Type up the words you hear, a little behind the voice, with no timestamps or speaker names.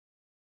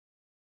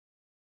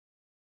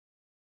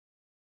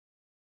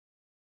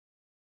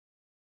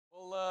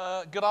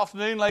Well, good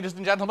afternoon, ladies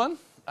and gentlemen,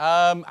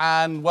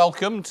 and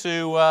welcome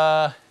to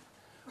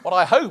what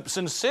I hope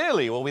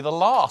sincerely will be the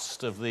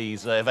last of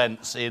these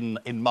events in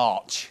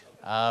March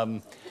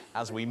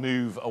as we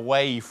move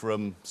away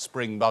from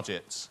spring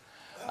budgets.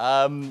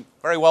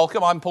 Very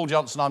welcome. I'm Paul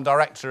Johnson. I'm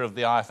director of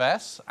the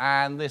IFS,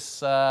 and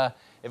this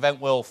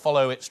event will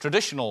follow its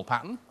traditional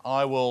pattern.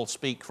 I will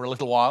speak for a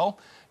little while,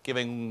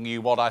 giving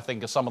you what I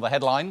think are some of the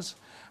headlines,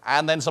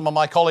 and then some of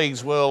my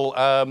colleagues will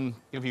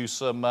give you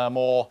some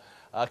more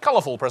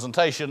colourful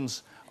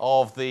presentations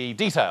of the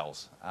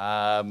details,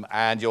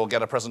 and you'll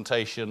get a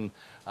presentation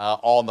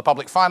on the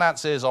public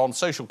finances, on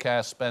social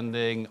care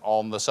spending,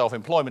 on the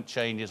self-employment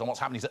changes, on what's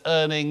happening to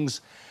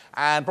earnings,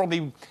 and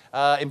probably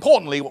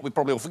importantly what we've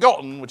probably all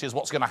forgotten, which is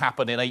what's going to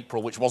happen in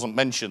April, which wasn't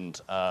mentioned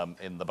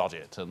in the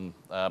budget, and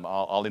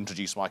I'll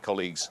introduce my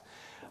colleagues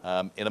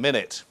in a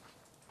minute.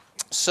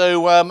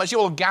 So as you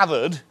all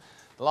gathered,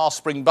 the last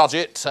spring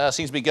budget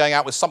seems to be going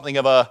out with something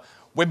of a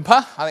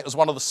whimper. I think it was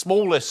one of the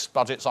smallest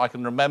budgets I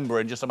can remember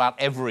in just about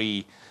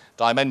every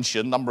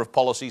dimension: number of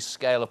policies,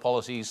 scale of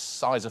policies,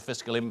 size of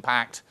fiscal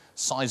impact,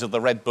 size of the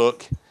red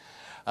book.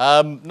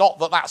 Not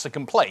that that's a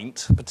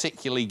complaint,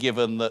 particularly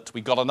given that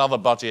we got another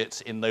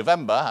budget in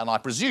November, and I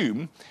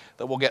presume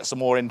that we'll get some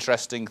more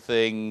interesting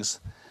things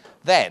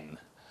then.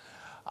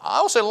 I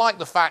also like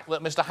the fact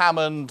that Mr.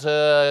 Hammond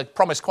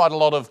promised quite a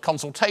lot of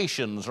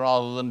consultations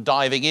rather than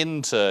diving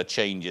into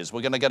changes.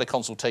 We're going to get a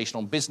consultation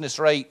on business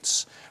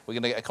rates. We're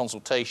going to get a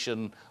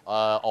consultation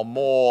on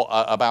more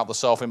about the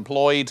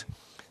self-employed.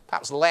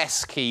 Perhaps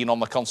less keen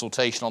on the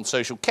consultation on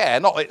social care.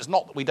 It's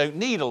not that we don't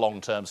need a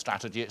long-term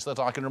strategy, it's that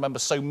I can remember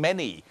so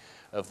many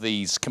of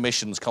these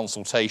commissions,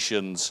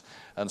 consultations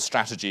and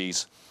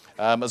strategies.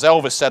 As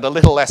Elvis said, a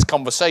little less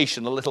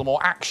conversation, a little more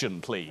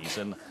action, please.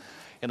 And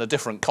in a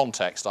different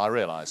context, I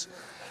realise.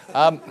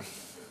 Or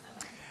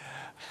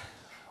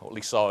at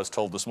least so I was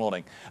told this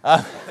morning.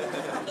 As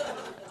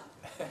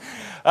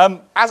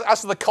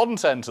to the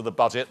content of the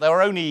budget, there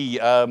are only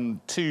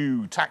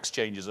two tax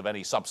changes of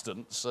any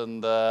substance,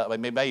 and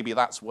maybe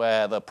that's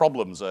where the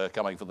problems are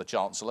coming for the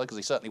Chancellor, because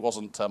he certainly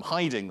wasn't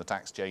hiding the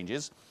tax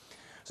changes.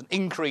 It's an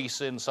increase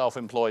in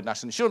self-employed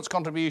national insurance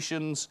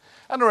contributions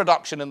and a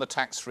reduction in the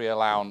tax-free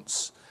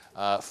allowance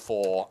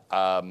for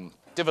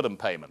dividend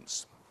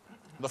payments.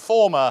 The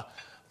former,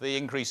 the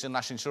increase in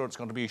national insurance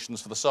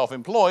contributions for the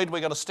self-employed,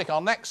 we're going to stick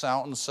our necks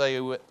out and say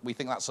we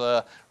think that's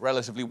a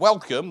relatively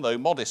welcome, though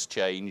modest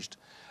change,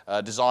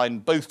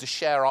 designed both to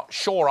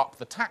shore up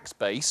the tax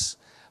base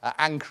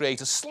and create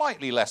a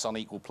slightly less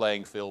unequal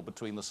playing field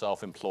between the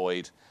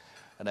self-employed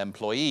and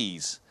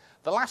employees.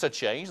 The latter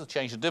change, the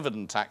change to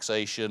dividend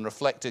taxation,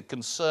 reflected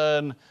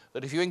concern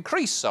that if you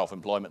increase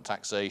self-employment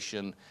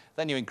taxation,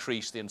 then you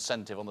increase the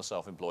incentive on the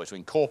self-employed to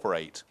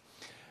incorporate.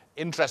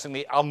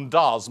 Interestingly,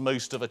 undoes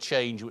most of a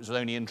change which was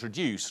only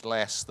introduced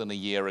less than a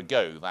year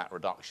ago, that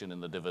reduction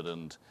in the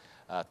dividend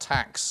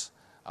tax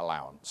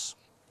allowance.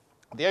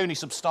 The only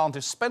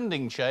substantive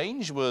spending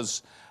change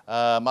was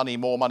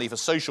more money for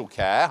social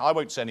care. I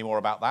won't say any more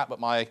about that,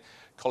 but my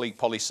colleague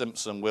Polly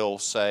Simpson will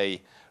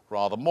say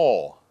rather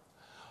more.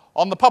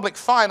 On the public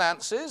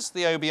finances,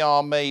 the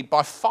OBR made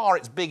by far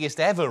its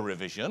biggest ever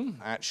revision,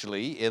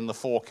 actually, in the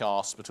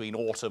forecast between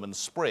autumn and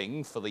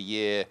spring for the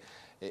year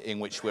in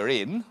which we're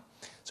in.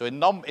 So in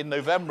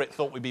November, it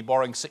thought we'd be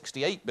borrowing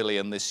 68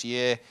 billion this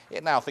year.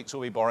 It now thinks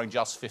we'll be borrowing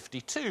just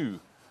 52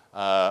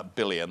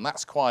 billion.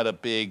 That's quite a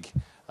big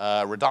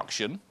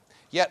reduction.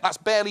 Yet that's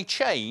barely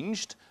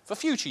changed for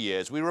future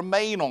years. We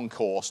remain on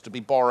course to be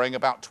borrowing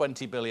about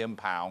 20 billion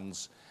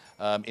pounds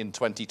in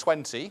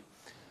 2020.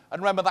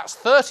 And remember, that's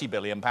 30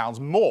 billion pounds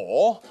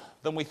more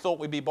than we thought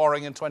we'd be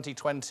borrowing in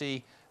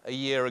 2020 a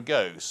year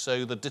ago.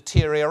 So the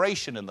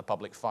deterioration in the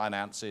public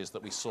finances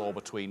that we saw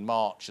between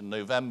March and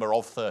November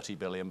of 30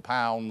 billion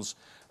pounds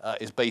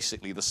is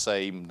basically the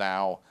same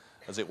now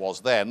as it was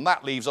then.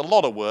 That leaves a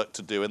lot of work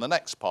to do in the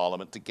next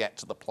Parliament to get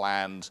to the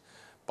planned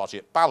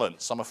budget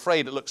balance. I'm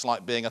afraid it looks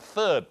like being a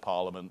third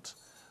Parliament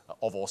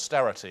of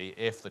austerity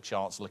if the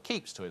Chancellor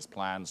keeps to his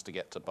plans to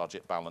get to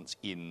budget balance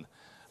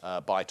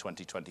by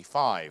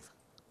 2025.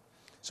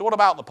 So what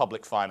about the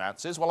public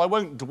finances? Well, I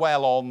won't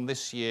dwell on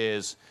this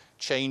year's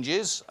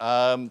changes.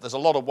 There's a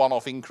lot of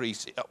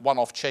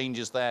one-off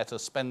changes there to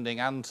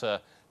spending and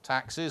to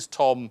taxes.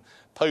 Tom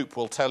Pope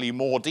will tell you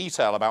more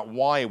detail about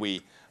why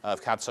we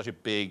have had such a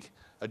big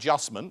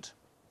adjustment.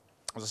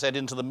 As I said,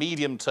 into the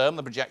medium term,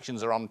 the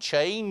projections are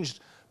unchanged,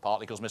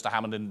 partly because Mr.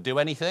 Hammond didn't do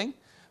anything,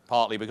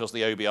 partly because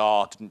the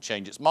OBR didn't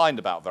change its mind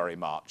about very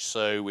much.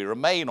 So we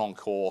remain on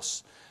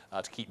course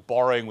to keep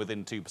borrowing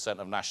within 2%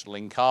 of national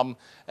income.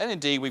 And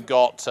indeed, we've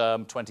got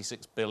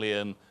 26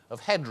 billion of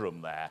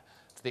headroom there.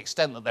 To the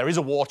extent that there is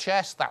a war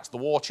chest, that's the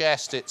war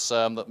chest. It's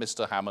that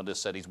Mr. Hammond has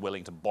said he's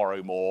willing to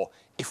borrow more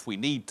if we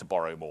need to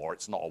borrow more.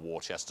 It's not a war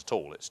chest at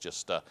all. It's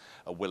just a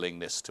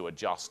willingness to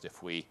adjust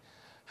if we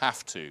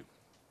have to.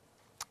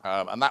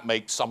 And that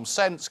makes some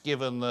sense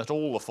given that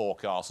all the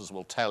forecasters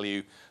will tell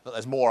you that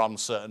there's more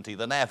uncertainty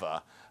than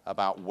ever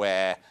about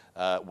where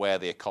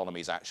the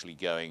economy is actually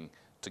going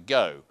to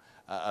go.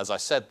 As I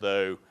said,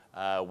 though,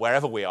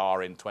 wherever we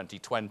are in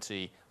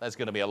 2020, there's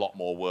going to be a lot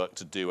more work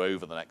to do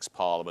over the next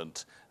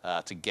Parliament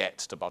to get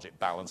to budget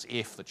balance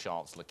if the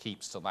Chancellor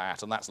keeps to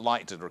that, and that's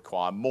likely to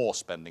require more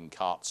spending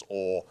cuts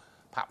or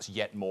perhaps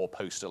yet more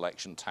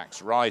post-election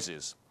tax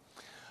rises.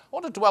 I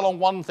want to dwell on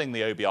one thing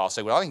the OBR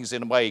said, which I think is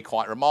in a way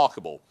quite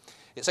remarkable.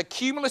 It's a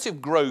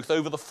cumulative growth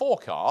over the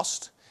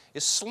forecast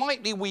is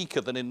slightly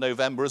weaker than in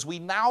November, as we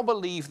now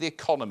believe the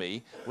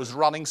economy was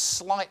running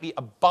slightly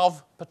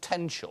above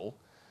potential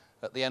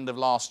at the end of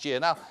last year.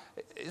 Now,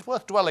 it's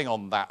worth dwelling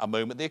on that a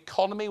moment. The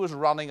economy was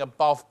running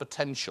above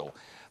potential.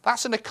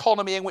 That's an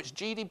economy in which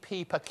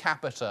GDP per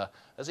capita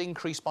has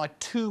increased by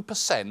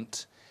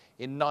 2%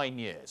 in 9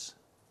 years.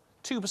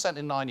 2%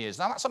 in 9 years.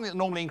 Now, that's something that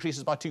normally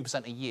increases by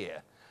 2% a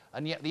year.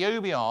 And yet the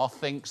OBR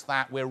thinks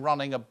that we're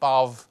running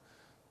above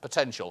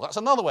potential. That's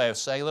another way of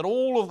saying that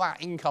all of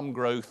that income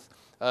growth,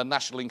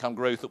 national income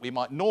growth that we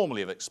might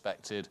normally have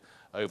expected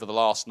over the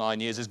last 9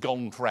 years is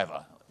gone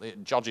forever.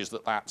 It judges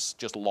that that's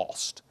just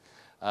lost.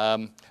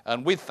 And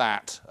with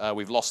that,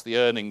 we've lost the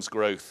earnings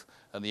growth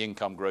and the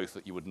income growth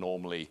that you would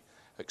normally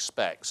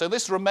expect. So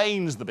this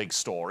remains the big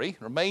story,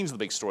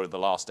 of the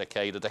last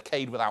decade, a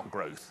decade without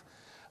growth,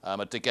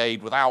 a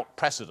decade without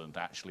precedent,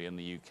 actually, in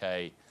the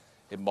UK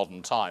in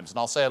modern times. And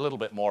I'll say a little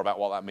bit more about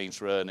what that means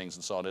for earnings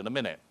and so on in a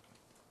minute.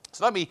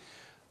 So let me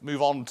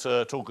move on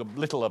to talk a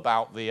little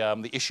about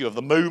the issue of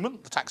the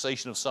moment, the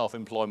taxation of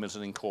self-employment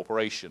and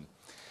incorporation.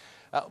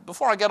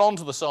 Before I get on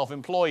to the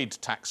self-employed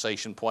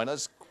taxation point,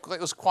 it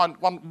was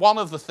one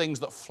of the things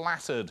that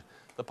flattered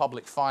the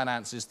public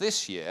finances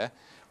this year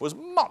was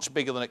much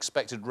bigger than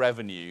expected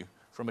revenue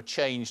from a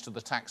change to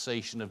the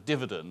taxation of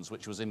dividends,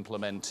 which was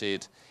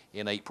implemented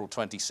in April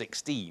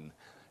 2016.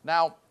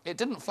 Now, it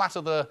didn't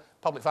flatter the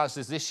public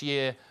finances this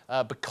year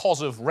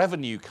because of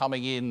revenue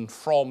coming in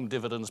from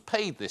dividends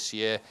paid this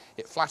year.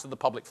 It flattered the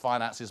public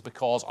finances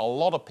because a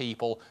lot of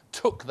people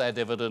took their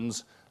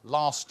dividends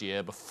last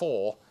year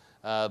before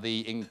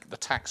the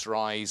tax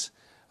rise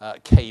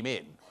came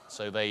in.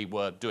 So they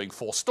were doing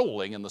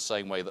forestalling in the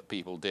same way that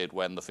people did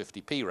when the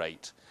 50p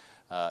rate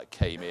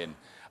came in.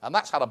 And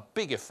that's had a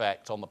big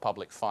effect on the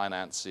public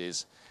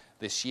finances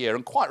this year.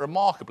 And quite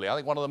remarkably, I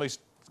think one of the most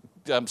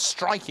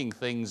striking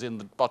things in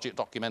the budget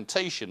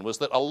documentation was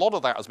that a lot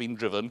of that has been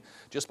driven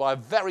just by a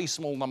very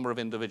small number of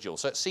individuals.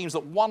 So it seems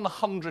that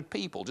 100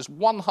 people, just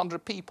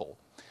 100 people,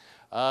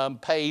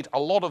 paid a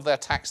lot of their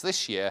tax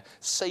this year,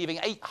 saving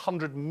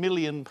 £800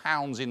 million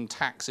in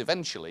tax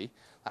eventually.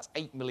 That's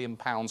 £8 million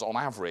on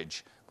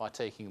average by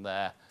taking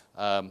their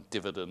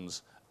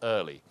dividends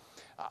early.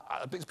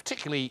 It's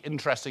particularly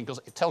interesting because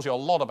it tells you a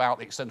lot about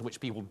the extent to which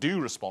people do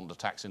respond to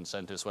tax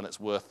incentives when it's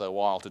worth their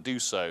while to do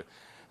so.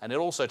 And it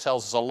also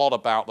tells us a lot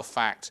about the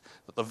fact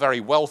that the very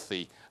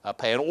wealthy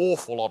pay an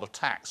awful lot of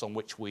tax on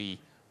which we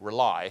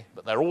rely,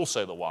 but they're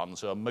also the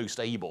ones who are most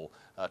able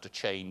to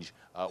change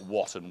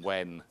what and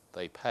when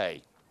they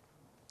pay.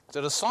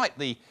 So despite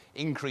the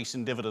increase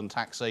in dividend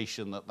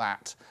taxation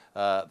that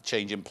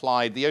change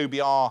implied, the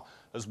OBR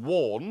has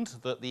warned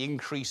that the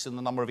increase in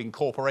the number of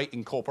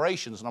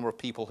incorporations, the number of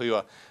people who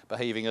are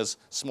behaving as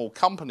small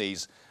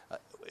companies,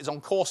 is on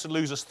course to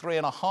lose us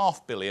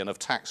 £3.5 billion of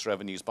tax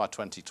revenues by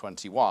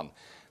 2021.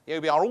 The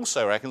OBR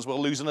also reckons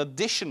we'll lose an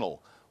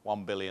additional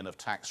 £1 billion of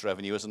tax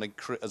revenue as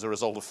a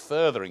result of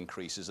further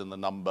increases in the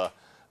number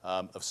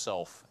of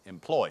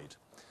self-employed.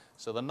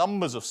 So the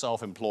numbers of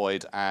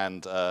self-employed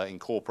and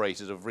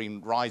incorporated have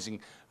been rising.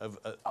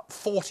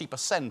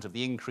 40% of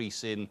the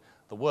increase in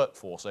the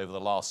workforce over the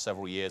last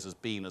several years has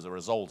been as a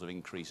result of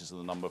increases in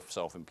the number of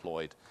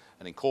self-employed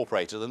and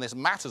incorporated. And this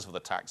matters for the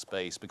tax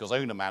base because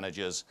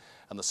owner-managers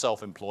and the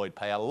self-employed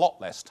pay a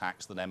lot less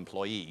tax than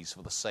employees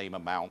for the same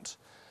amount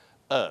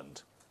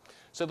earned.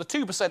 So the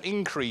 2%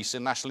 increase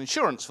in national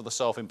insurance for the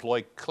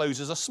self-employed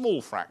closes a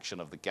small fraction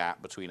of the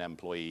gap between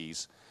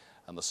employees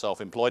and the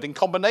self-employed. In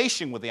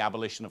combination with the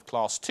abolition of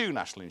Class 2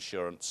 national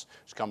insurance,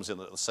 which comes in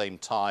at the same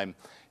time,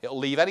 it will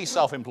leave any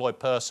self-employed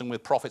person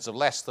with profits of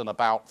less than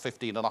about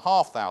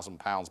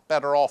 £15,500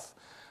 better off,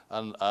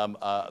 and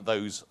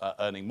those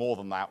earning more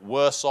than that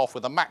worse off,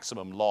 with a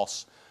maximum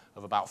loss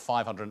of about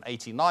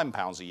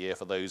 £589 a year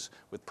for those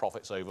with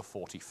profits over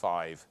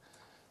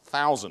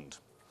 £45,000.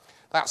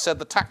 That said,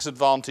 the tax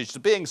advantage to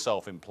being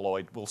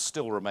self-employed will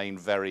still remain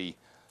very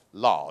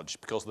large,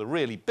 because the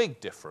really big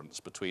difference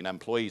between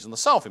employees and the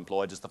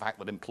self-employed is the fact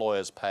that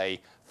employers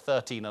pay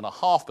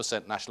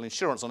 13.5% national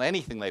insurance on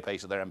anything they pay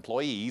to their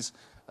employees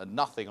and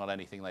nothing on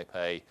anything they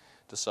pay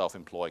to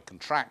self-employed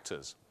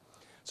contractors.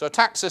 So a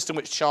tax system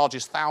which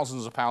charges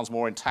thousands of pounds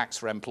more in tax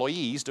for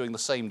employees doing the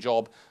same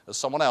job as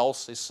someone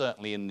else is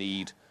certainly in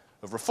need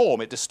of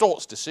reform. It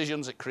distorts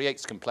decisions, it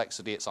creates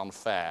complexity, it's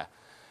unfair.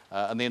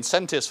 And the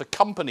incentives for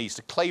companies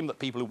to claim that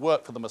people who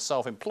work for them are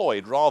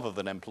self-employed rather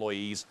than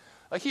employees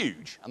are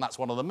huge. And that's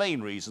one of the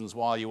main reasons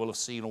why you will have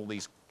seen all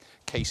these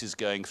cases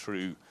going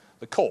through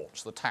the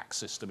courts. The tax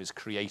system is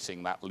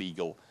creating that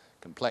legal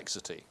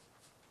complexity.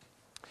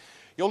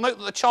 You'll note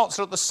that the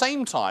Chancellor at the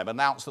same time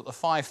announced that the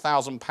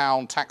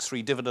 £5,000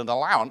 tax-free dividend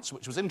allowance,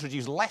 which was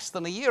introduced less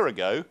than a year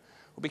ago,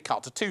 will be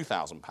cut to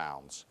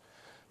 £2,000.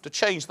 to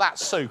change that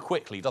so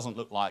quickly doesn't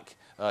look like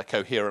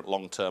coherent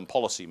long-term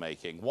policy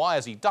making. Why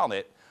has he done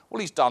it? Well,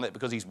 he's done it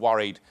because he's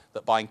worried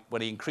that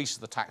when he increases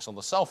the tax on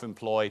the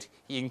self-employed,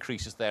 he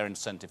increases their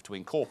incentive to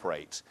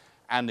incorporate,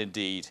 and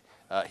indeed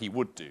he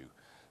would do.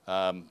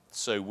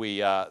 So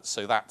he's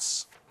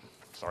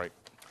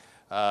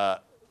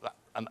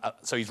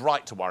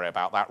right to worry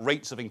about that.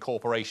 Rates of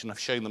incorporation have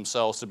shown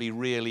themselves to be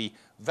really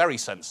very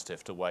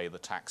sensitive to the way the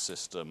tax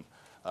system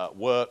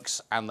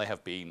works, and they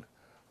have been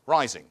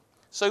rising.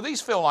 So these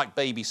feel like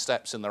baby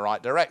steps in the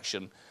right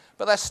direction,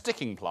 but they're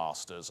sticking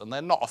plasters, and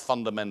they're not a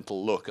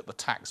fundamental look at the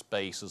tax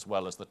base as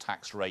well as the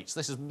tax rates.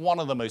 This is one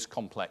of the most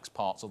complex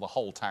parts of the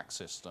whole tax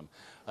system,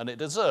 and it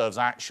deserves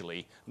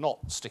actually not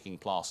sticking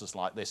plasters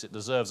like this. It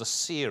deserves a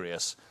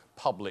serious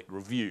public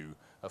review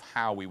of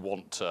how we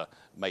want to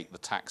make the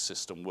tax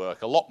system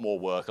work. A lot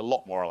more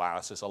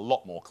analysis, a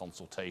lot more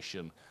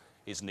consultation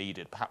is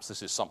needed. Perhaps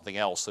this is something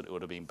else that it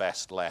would have been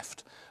best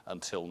left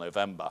until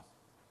November.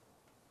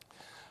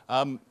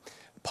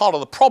 Part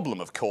of the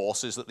problem, of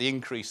course, is that the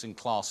increase in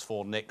Class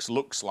 4 NICs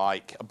looks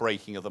like a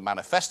breaking of the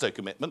manifesto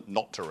commitment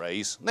not to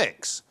raise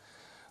NICs.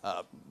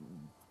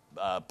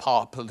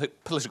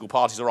 Political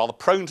parties are rather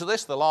prone to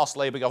this. The last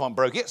Labour government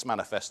broke its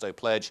manifesto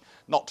pledge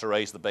not to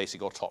raise the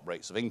basic or top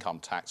rates of income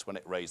tax when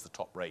it raised the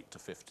top rate to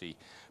 50%.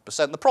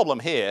 The problem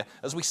here,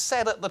 as we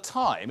said at the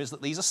time, is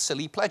that these are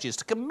silly pledges.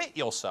 To commit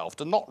yourself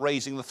to not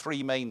raising the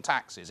three main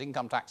taxes,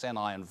 income tax,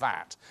 NI and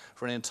VAT,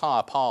 for an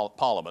entire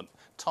parliament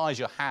ties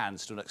your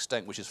hands to an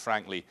extent which is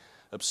frankly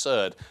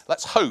absurd.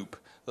 Let's hope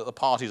that the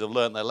parties have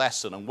learnt their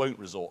lesson and won't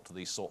resort to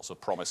these sorts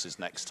of promises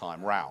next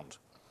time round.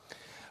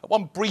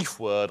 One brief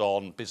word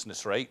on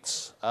business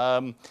rates.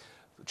 The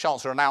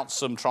Chancellor announced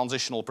some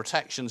transitional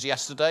protections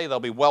yesterday. They'll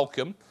be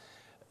welcome.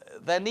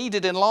 They're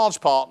needed in large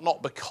part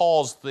not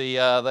because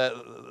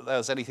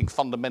there's anything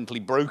fundamentally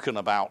broken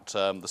about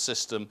the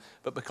system,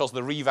 but because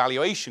the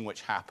revaluation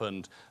which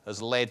happened has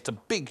led to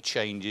big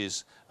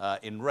changes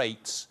in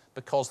rates.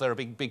 Because there are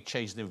big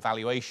changes in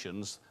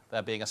valuations,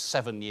 there being a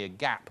 7-year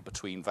gap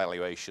between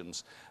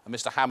valuations. And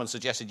Mr. Hammond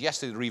suggested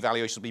yesterday the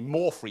revaluation will be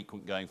more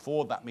frequent going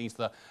forward. That means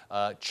the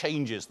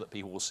changes that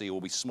people will see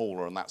will be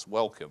smaller, and that's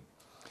welcome.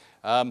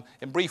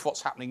 In brief,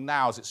 what's happening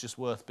now, is it's just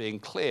worth being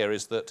clear,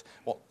 is that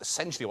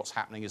essentially what's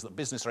happening is that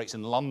business rates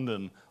in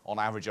London on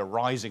average are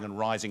rising and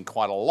rising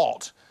quite a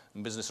lot,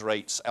 and business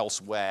rates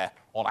elsewhere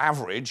on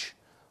average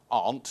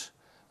aren't.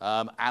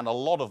 And a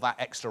lot of that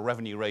extra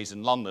revenue raised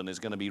in London is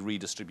going to be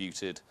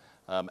redistributed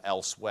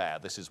elsewhere.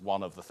 This is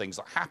one of the things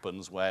that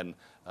happens when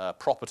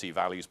property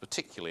values,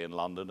 particularly in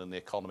London, and the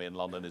economy in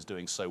London is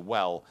doing so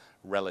well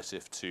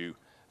relative to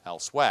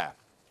elsewhere.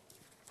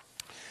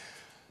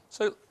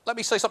 So let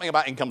me say something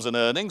about incomes and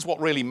earnings. What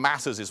really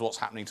matters is what's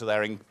happening to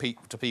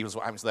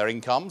what happens to their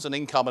incomes. And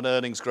income and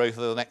earnings growth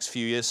over the next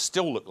few years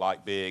still look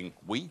like being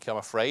weak, I'm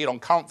afraid. On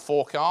current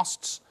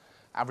forecasts,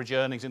 average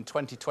earnings in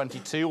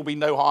 2022 will be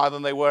no higher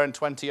than they were in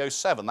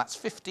 2007. That's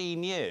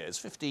 15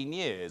 years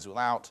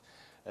without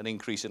an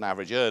increase in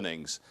average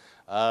earnings.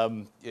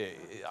 What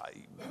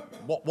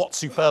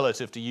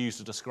superlative to use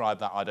to describe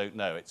that, I don't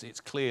know.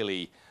 It's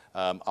clearly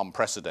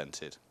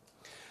unprecedented.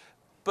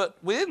 But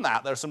within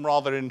that, there are some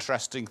rather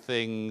interesting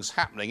things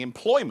happening.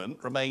 Employment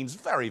remains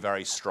very,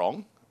 very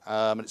strong,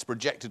 and it's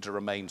projected to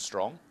remain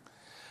strong.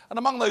 And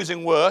among those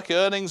in work,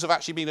 earnings have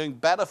actually been doing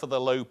better for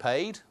the low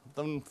paid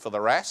than for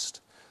the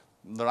rest.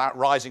 The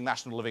rising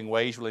national living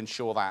wage will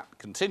ensure that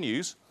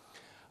continues.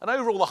 And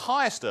overall, the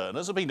highest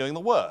earners have been doing the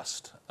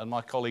worst. And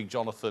my colleague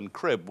Jonathan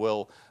Cribb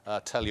will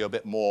tell you a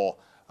bit more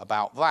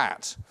about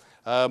that.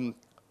 The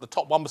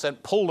top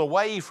 1% pulled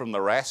away from the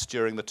rest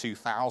during the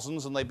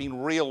 2000s, and they've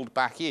been reeled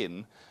back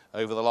in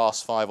over the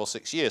last 5 or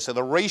 6 years. So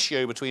the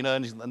ratio between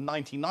earnings in the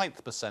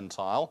 99th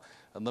percentile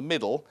and the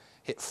middle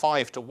hit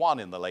 5 to 1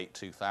 in the late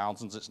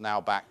 2000s. It's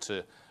now back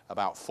to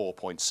about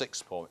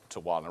 4.6 to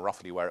 1,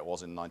 roughly where it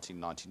was in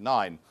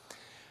 1999.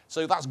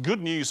 So that's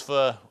good news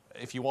for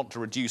if you want to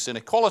reduce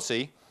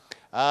inequality.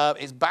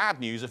 It's bad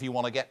news if you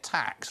want to get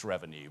tax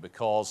revenue,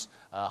 because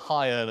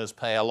high earners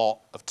pay a lot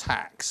of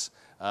tax.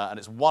 And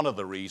it's one of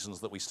the reasons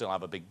that we still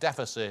have a big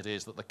deficit,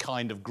 is that the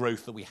kind of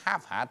growth that we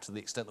have had, to the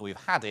extent that we've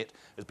had it,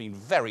 has been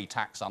very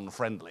tax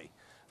unfriendly.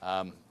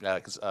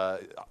 Because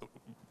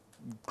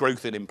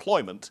growth in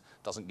employment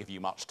doesn't give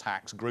you much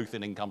tax. Growth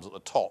in incomes at the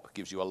top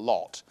gives you a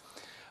lot.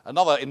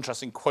 Another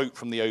interesting quote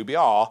from the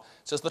OBR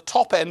says the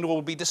top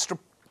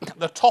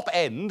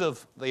end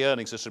of the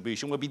earnings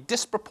distribution will be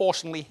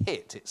disproportionately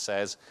hit, it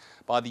says,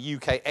 by the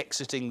UK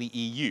exiting the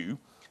EU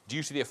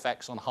due to the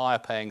effects on higher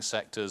paying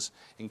sectors,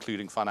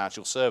 including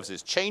financial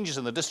services. Changes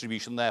in the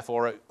distribution,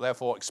 therefore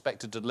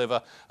expected to deliver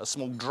a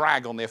small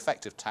drag on the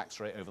effective tax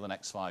rate over the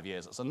next 5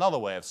 years. That's another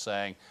way of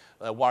saying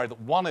they're worried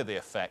that one of the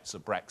effects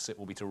of Brexit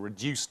will be to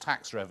reduce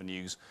tax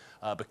revenues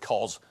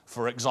because,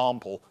 for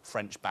example,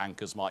 French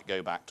bankers might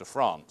go back to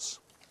France.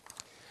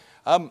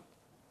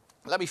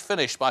 Let me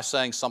finish by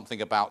saying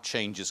something about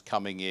changes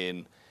coming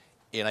in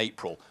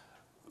April.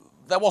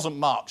 There wasn't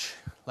much,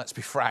 let's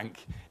be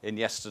frank, in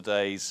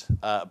yesterday's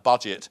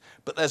budget.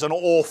 But there's an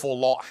awful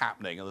lot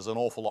happening, and there's an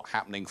awful lot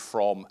happening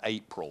from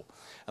April.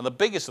 And the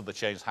biggest of the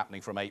changes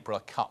happening from April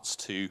are cuts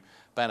to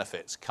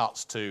benefits,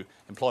 cuts to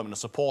employment and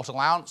support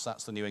allowance,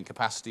 that's the new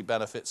incapacity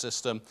benefit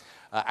system,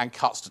 and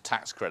cuts to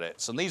tax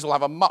credits. And these will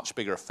have a much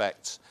bigger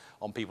effect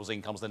on people's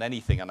incomes than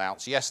anything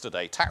announced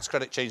yesterday. Tax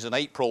credit changes in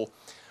April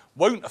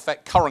won't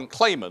affect current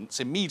claimants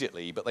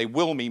immediately, but they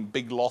will mean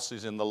big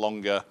losses in the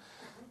longer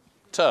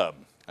term.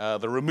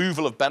 The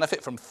removal of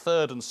benefit from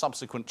third and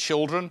subsequent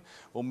children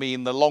will mean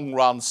in the long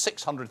run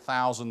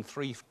 600,000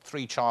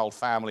 three-child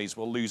families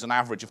will lose an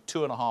average of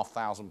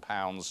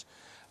 £2,500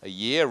 a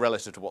year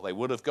relative to what they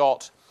would have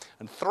got,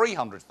 and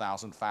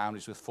 300,000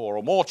 families with 4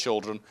 or more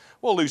children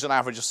will lose an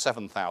average of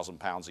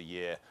 £7,000 a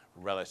year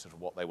relative to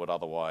what they would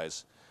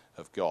otherwise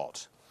have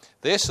got.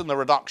 This and the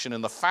reduction in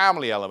the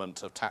family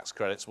element of tax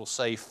credits will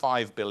save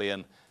 $5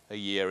 billion a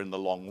year in the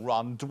long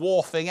run,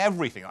 dwarfing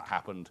everything that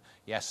happened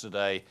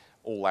yesterday,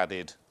 all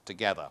added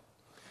together.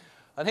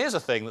 And here's a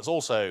thing that's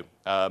also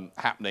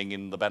happening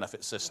in the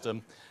benefit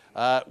system,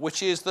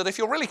 which is that if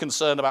you're really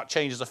concerned about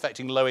changes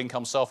affecting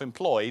low-income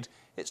self-employed,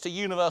 it's to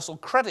universal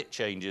credit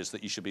changes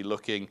that you should be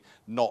looking,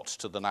 not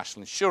to the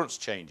national insurance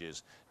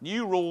changes.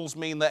 New rules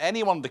mean that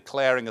anyone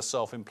declaring as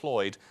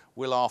self-employed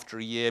will, after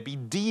a year, be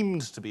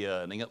deemed to be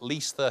earning at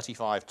least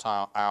 35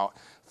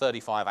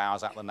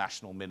 hours at the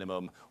national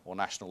minimum or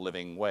national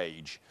living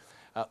wage.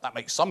 That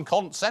makes some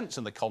sense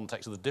in the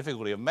context of the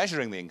difficulty of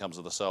measuring the incomes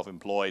of the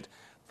self-employed.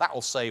 That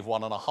will save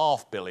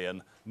 £1.5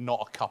 billion,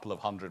 not a couple of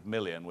hundred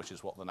million, which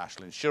is what the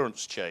national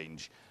insurance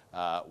change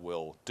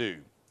will do.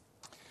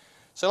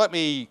 So let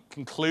me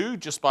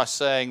conclude just by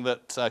saying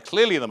that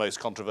clearly the most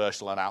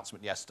controversial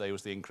announcement yesterday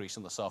was the increase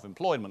in the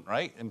self-employment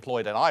rate,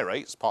 employed NI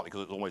rates, partly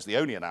because it was almost the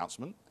only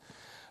announcement.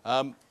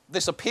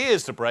 This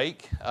appears to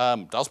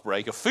does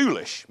break a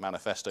foolish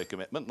manifesto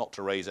commitment not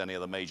to raise any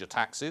of the major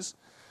taxes.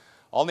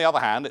 On the other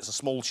hand, it's a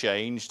small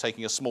change,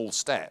 taking a small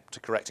step to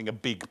correcting a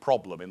big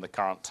problem in the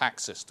current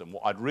tax system.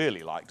 What I'd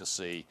really like to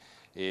see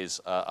is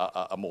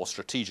a more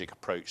strategic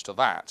approach to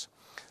that.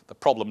 The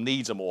problem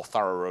needs a more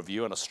thorough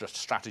review and a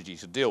strategy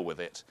to deal with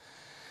it.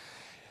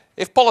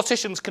 If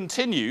politicians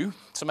continue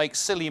to make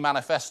silly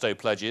manifesto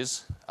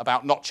pledges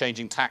about not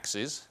changing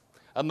taxes,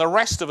 and the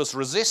rest of us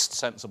resist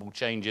sensible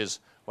changes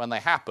when they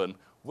happen,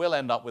 we'll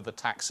end up with the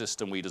tax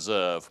system we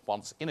deserve,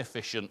 once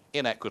inefficient,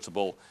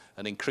 inequitable,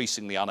 and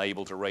increasingly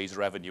unable to raise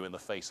revenue in the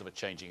face of a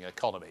changing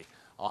economy,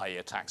 i.e.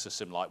 a tax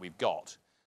system like we've got.